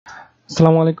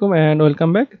আসসালামু আলাইকুম and welcome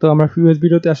back. তো আমরা প্রিভিয়াস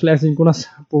ভিডিওতে আসলে অ্যাসিনক্রোনাস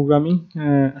প্রোগ্রামিং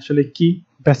আসলে কি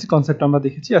বেসিক কনসেপ্ট আমরা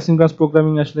দেখেছি। অ্যাসিনক্রোনাস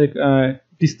প্রোগ্রামিং আসলে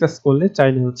ডিসকাস করলে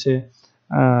চাইলে হচ্ছে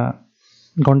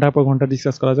ঘন্টার পর ঘন্টা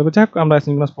ডিসকাস করা যাবে। যাই হোক, আমরা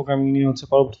অ্যাসিনক্রোনাস প্রোগ্রামিং নিয়ে হচ্ছে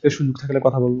পরবর্তীতে সুযোগ থাকলে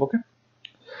কথা বলবো। ওকে,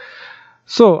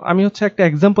 সো আমি হচ্ছে একটা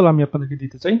এক্সাম্পল আমি আপনাদেরকে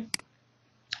দিতে চাই।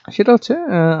 সেটা হচ্ছে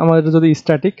আমাদের যদি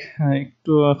স্ট্যাটিক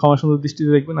একটু ক্ষমা সুন্দর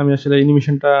দৃষ্টিতে দেখবেন, আমি আসলে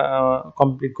অ্যানিমেশনটা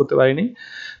কমপ্লিট করতে পারিনি।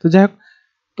 তো যাই হোক,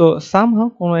 তো সামহাউ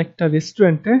কোনো একটা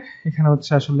রেস্টুরেন্টে এখানে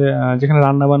হচ্ছে আসলে যেখানে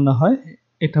রান্না বান্না হয়,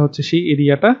 এটা হচ্ছে সেই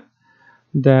এরিয়াটা।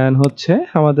 দেন হচ্ছে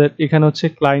আমাদের এখানে হচ্ছে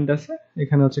ক্লায়েন্ট আছে,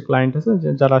 এখানে হচ্ছে ক্লায়েন্ট আছে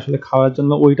যারা আসলে খাওয়ার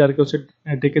জন্য ওয়েটারকে হচ্ছে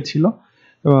ডেকেছিল,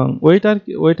 এবং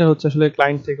ওয়েটার হচ্ছে আসলে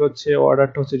ক্লায়েন্ট থেকে হচ্ছে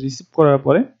অর্ডারটা হচ্ছে রিসিভ করার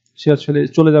পরে সে আসলে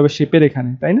চলে যাবে শেপের এখানে,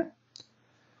 তাই না?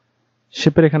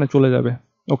 শেপের এখানে চলে যাবে।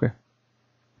 ওকে,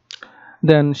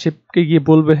 দেন শেপকে গিয়ে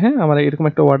বলবে হ্যাঁ আমার এরকম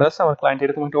একটা অর্ডার আছে, আমার ক্লায়েন্ট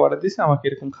এরকম একটা অর্ডার দিয়েছে, আমাকে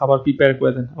এরকম খাবার প্রিপেয়ার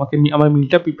করে দেন, আমাকে আমার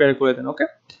মিলটা প্রিপেয়ার করে দেন। ওকে,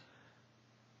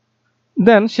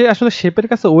 দেন সে আসলে শেপের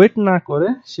কাছে ওয়েট না করে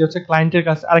সে হচ্ছে ক্লায়েন্টের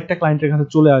কাছে, আরেকটা ক্লায়েন্টের কাছে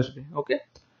চলে আসবে। ওকে,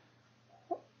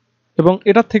 এবং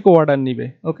এটার থেকে অর্ডার নিবে।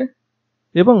 ওকে,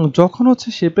 এবং যখন হচ্ছে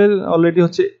শেপের অলরেডি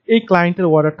হচ্ছে এই ক্লায়েন্টের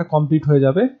অর্ডারটা কমপ্লিট হয়ে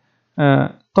যাবে,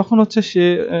 তখন হচ্ছে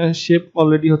শেপ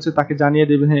অলরেডি হচ্ছে তাকে জানিয়ে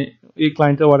দেবে হ্যাঁ এই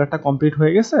ক্লায়েন্টের অর্ডারটা কমপ্লিট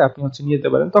হয়ে গেছে, আপনি হচ্ছে নিয়ে যেতে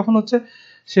পারেন। তখন হচ্ছে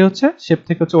সে হচ্ছে শেপ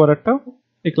থেকে হচ্ছে অর্ডারটা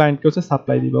এই ক্লায়েন্টকে হচ্ছে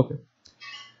সাপ্লাই দিবে। ওকে,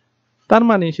 তার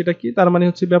মানে সেটা কি? তার মানে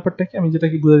হচ্ছে ব্যাপারটা কি, আমি যেটা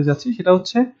কি বোঝাতে চাচ্ছি সেটা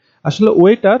হচ্ছে আসলে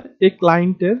ওয়েটার এই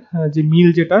ক্লায়েন্টের যে মিল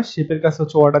যেটা শেপের কাছে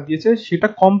হচ্ছে অর্ডার দিয়েছে সেটা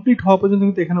কমপ্লিট হওয়া পর্যন্ত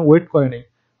কিন্তু এখানে ওয়েট করে নাই।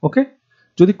 ওকে,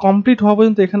 যদি কমপ্লিট হওয়া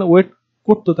পর্যন্ত এখানে ওয়েট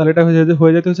করতো তাহলে এটা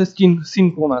হয়ে যেতে হচ্ছে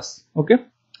সিনক্রোনাস। ওকে,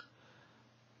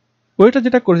 ওয়েটা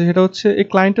যেটা করেছে সেটা হচ্ছে এই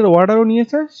ক্লায়েন্টের অর্ডারও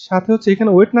নিয়েছে, সাথে হচ্ছে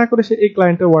এখানে ওয়েট না করে সে এই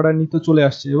ক্লায়েন্টের অর্ডার নিতে চলে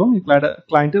আসছে এবং এই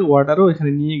ক্লায়েন্টের অর্ডারও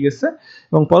এখানে নিয়ে গেছে,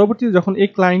 এবং পরবর্তীতে যখন এই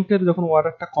ক্লায়েন্টের যখন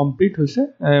অর্ডারটা কমপ্লিট হয়েছে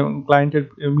এবং ক্লায়েন্টের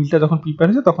মিলটা যখন প্রিপেয়ার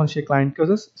হয়েছে তখন সে ক্লায়েন্টকে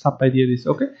হচ্ছে সাপ্লাই দিয়ে দিয়েছে।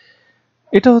 ওকে,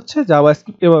 এটা হচ্ছে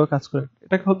জাভাস্ক্রিপ্ট এভাবে কাজ করে,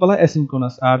 এটাকে বলা হয়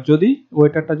অ্যাসিনক্রোনাস। আর যদি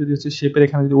ওয়েটারটা যদি হচ্ছে শেপের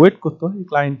এখানে যদি ওয়েট করতো এই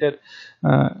ক্লায়েন্টের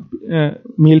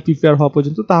মেল প্রিপেয়ার হওয়া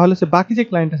পর্যন্ত, তাহলে সে বাকি যে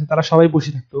ক্লায়েন্ট আছে তারা সবাই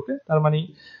বসে থাকতো। ওকে, তার মানে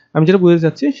আমি যেটা বুঝতে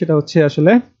চাচ্ছি সেটা হচ্ছে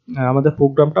আসলে আমাদের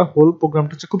হোল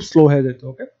প্রোগ্রামটা হচ্ছে খুব স্লো হয়ে যেত।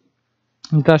 ওকে,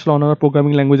 এটা আসলে অন্যান্য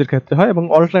প্রোগ্রামিং ল্যাঙ্গুয়েজের ক্ষেত্রে হয় এবং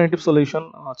অল্টারনেটিভ সলিউশন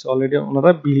আছে অলরেডি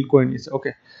ওনারা বিল্ড করে নিয়েছে।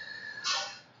 ওকে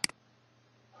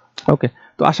ওকে,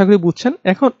 তো আশা করি বুঝছেন।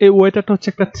 এখন এই ওয়েটারটা হচ্ছে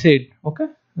একটা থ্রেড। ওকে,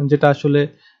 যেটা আসলে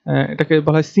এটাকে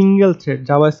বলা হয় সিঙ্গেল থ্রেড।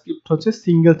 জাভাস্ক্রিপ্ট হচ্ছে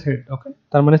সিঙ্গেল থ্রেড। ওকে,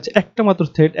 তার মানে হচ্ছে একটা মাত্র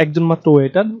থ্রেড, একজন মাত্র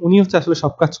ওয়েটার, উনি হচ্ছে আসলে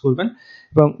সব কাজ করবেন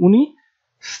এবং উনি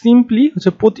সিম্পলি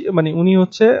হচ্ছে মানে উনি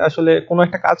হচ্ছে আসলে কোনো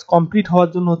একটা কাজ কমপ্লিট হওয়ার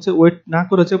জন্য হচ্ছে ওয়েট না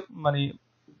করে হচ্ছে মানে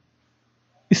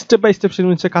স্টেপ বাই স্টেপ সে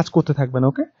হচ্ছে কাজ করতে থাকবেন।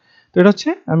 ওকে, তো এটা হচ্ছে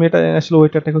আমি এটা আসলে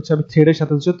ওয়েটারটাকে হচ্ছে আমি থ্রেডের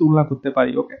সাথে হচ্ছে তুলনা করতে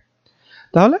পারি। ওকে,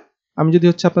 তাহলে আমি যদি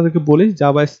হচ্ছে আপনাদেরকে বলি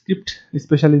জাভাস্ক্রিপ্ট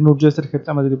স্পেশালি নোড.জেএস এর ক্ষেত্রে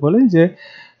আমরা যদি বলি যে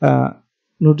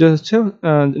নোড.জেএস হচ্ছে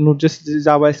নোড.জেএস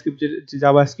যে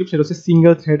জাভাস্ক্রিপ্ট সেটা হচ্ছে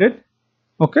সিঙ্গেল থ্রেডেড।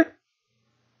 ওকে,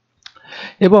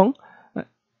 এবং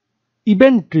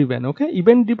ইভেন্ট ড্রিভেন। ওকে,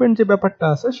 ইভেন্ট ড্রিভেন যে ব্যাপারটা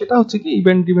আছে সেটা হচ্ছে কি,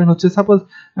 ইভেন্ট ড্রিভেন হচ্ছে সাপোজ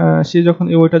সে যখন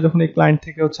ওইটা যখন এই ক্লায়েন্ট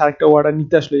থেকে হচ্ছে আরেকটা অর্ডার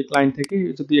নিতে আসলো, এই ক্লায়েন্ট থেকে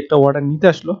যদি একটা অর্ডার নিতে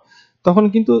আসলো তখন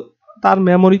কিন্তু তার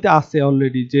মেমোরিতে আছে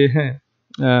অলরেডি যে হ্যাঁ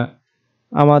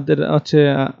আমাদের হচ্ছে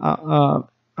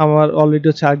আমার অলরেডি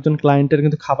হচ্ছে আরেকজন ক্লায়েন্টের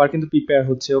কিন্তু খাবার কিন্তু প্রিপেয়ার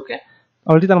হচ্ছে। ওকে,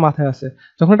 অলরেডি তার মাথায় আছে।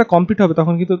 যখন এটা কমপ্লিট হবে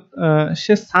তখন কিন্তু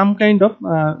সে সাম কাইন্ড অফ,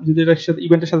 যদি এটার সাথে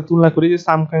ইভেন্টের সাথে তুলনা করি, যে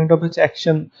সাম কাইন্ড অফ হচ্ছে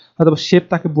অ্যাকশন হয়তো শেপ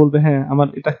তাকে বলবে হ্যাঁ আমার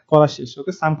এটা করা শেষ।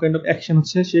 ওকে, সাম কাইন্ড অফ অ্যাকশন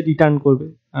হচ্ছে সে রিটার্ন করবে,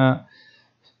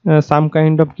 সাম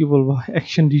কাইন্ড অফ কি বলবো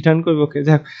অ্যাকশন রিটার্ন করবে। ওকে,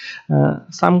 যাক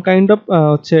সাম কাইন্ড অফ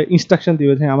হচ্ছে ইনস্ট্রাকশন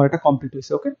দিবে হ্যাঁ আমার এটা কমপ্লিট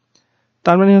হয়েছে। ওকে,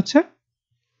 তার মানে হচ্ছে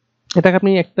এটাকে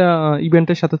আপনি একটা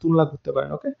ইভেন্টের সাথে তুলনা করতে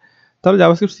পারেন। ওকে, তাহলে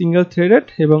জাভাস্ক্রিপ্ট সিঙ্গেল থ্রেডেড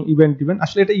এবং ইভেন্ট ডিপেন্ড।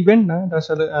 আসলে এটা ইভেন্ট না, এটা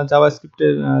আসলে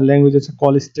জাভাস্ক্রিপ্টের ল্যাঙ্গুয়েজ হচ্ছে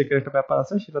কল স্ট্যাকের একটা ব্যাপার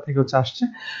আছে, সেটা থেকে হচ্ছে আসছে,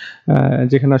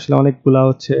 যেখানে আসলে অনেকগুলা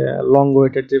হচ্ছে লং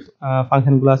ওয়েটেড যে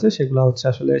ফাংশনগুলো আছে সেগুলো হচ্ছে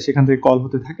আসলে সেখান থেকে কল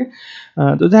হতে থাকে।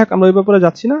 তো যাই হোক, আমরা ওই ব্যাপারে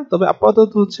যাচ্ছি না, তবে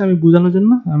আপাতত হচ্ছে আমি বোঝানোর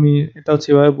জন্য আমি এটা হচ্ছে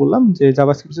এভাবে বললাম যে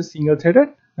জাভাস্ক্রিপ্ট হচ্ছে সিঙ্গেল থ্রেডেড।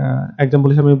 এক্সাম্পল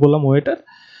হিসেবে আমি বললাম ওয়েটার।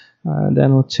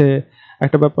 দেন হচ্ছে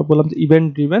একটা ব্যাপার বললাম যে ইভেন্ট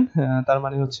ড্রিভেন। তার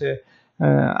মানে হচ্ছে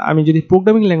আমি যদি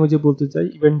প্রোগ্রামিং ল্যাঙ্গুয়েজে বলতে চাই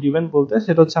ইভেন্ট ড্রিভেন বলতে,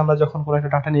 সেটা হচ্ছে আমরা যখন কোনো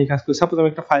একটা ডাটা নিয়ে কাজ করি, সাপোজ আমি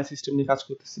একটা ফাইল সিস্টেম নিয়ে কাজ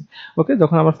করতেছি। ওকে,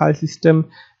 যখন আমার ফাইল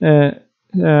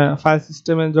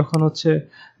সিস্টেমে যখন হচ্ছে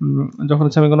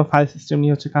আমি কোনো ফাইল সিস্টেম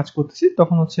নিয়ে হচ্ছে কাজ করতেছি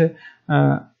তখন হচ্ছে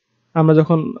আমরা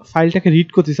যখন ফাইলটাকে রিড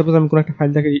করছি, সাপোজ আমি কোনো একটা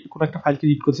ফাইলকে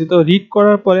রিড করছি, তো রিড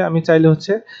করার পরে আমি চাইলে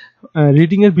হচ্ছে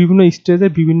রিডিং এর বিভিন্ন স্টেজে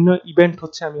বিভিন্ন ইভেন্ট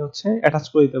হচ্ছে আমি হচ্ছে অ্যাটাচ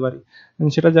করে দিতে পারি।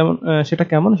 সেটা যেমন সেটা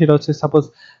কেমন, সেটা হচ্ছে সাপোজ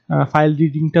ফাইল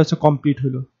রিডিংটা হচ্ছে কমপ্লিট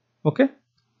হলো। ওকে,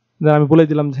 দেন আমি বলে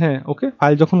দিলাম যে হ্যাঁ ওকে,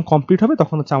 ফাইল যখন কমপ্লিট হবে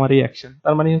তখন হচ্ছে আমার এই অ্যাকশন,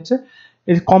 তার মানে হচ্ছে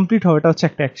এই কমপ্লিট হবে এটা হচ্ছে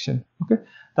একটা অ্যাকশন। ওকে,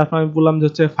 তারপর আমি বললাম যে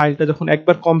হচ্ছে ফাইলটা যখন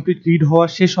একবার কমপ্লিট রিড হওয়া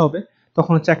শেষ হবে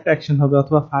তখন হচ্ছে একটা অ্যাকশন হবে,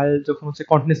 অথবা ফাইল যখন হচ্ছে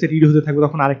কন্টিনিউয়াসলি রিড হতে থাকবে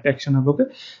তখন আরেকটা অ্যাকশন হবে। ওকে,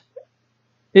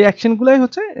 এই অ্যাকশনগুলাই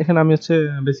হচ্ছে এখানে আমি হচ্ছে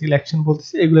বেসিক্যালি অ্যাকশন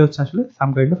বলতেছি, এগুলো হচ্ছে আসলে সাম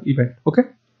কাইন্ড অফ ইভেন্ট। ওকে,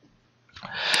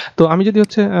 তো আমি যদি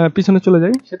হচ্ছে পিছনে চলে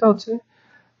যাই, সেটা হচ্ছে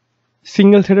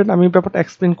সিঙ্গেল থ্রেডেড আমি ব্যাপারটা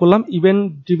এক্সপ্লেন করলাম, ইভেন্ট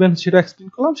ড্রিভেন সেটা এক্সপ্লেন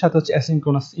করলাম, সাথে হচ্ছে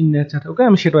অ্যাসিনক্রোনাস ইন নেচার। ওকে,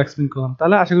 আমি সেটাও এক্সপ্লেন করলাম।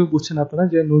 তাহলে আশা করি বুঝছেন আপনারা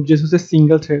যে Node.js হচ্ছে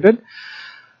সিঙ্গেল থ্রেডেড,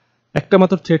 একটা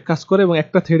মাত্র থ্রেড কাজ করে এবং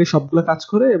একটা থ্রেডে সবগুলো কাজ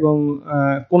করে এবং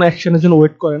কোনো অ্যাকশনের জন্য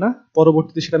ওয়েট করে না।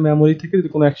 পরবর্তীতে সেটা মেমোরি থেকে যদি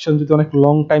কোনো অ্যাকশন যদি অনেক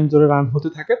লং টাইম ধরে রান হতে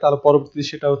থাকে তাহলে পরবর্তীতে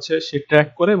সেটা হচ্ছে সে ট্র্যাক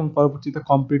করে এবং পরবর্তীতে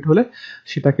কমপ্লিট হলে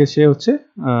সেটাকে সে হচ্ছে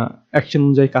অ্যাকশন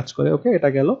অনুযায়ী কাজ করে। ওকে, এটা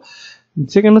গেল।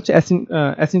 সেকেন্ড হচ্ছে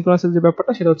অ্যাসিনক্রোনাসের যে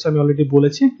ব্যাপারটা সেটা হচ্ছে আমি অলরেডি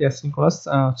বলেছি যে অ্যাসিনক্রোনাস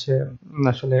হচ্ছে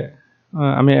আসলে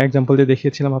আমি এক্সাম্পল দিয়ে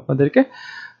দেখিয়েছিলাম আপনাদেরকে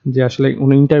যে আসলে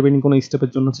কোনো ইন্টারভেনিং কোনো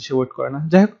স্টেপের জন্য সে ওয়েট করে না।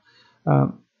 যাই হোক,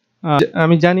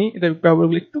 আমি জানি এটা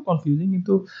প্রবাবলি একটু কনফিউজিং,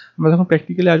 কিন্তু আমরা যখন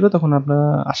প্র্যাকটিক্যালি আসবো তখন আপনারা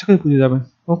আশা করি বুঝে যাবেন।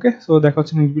 ওকে, সো দেখা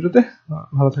হচ্ছে নেক্সট ভিডিওতে।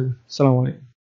 ভালো থাকবেন। আসসালামু আলাইকুম।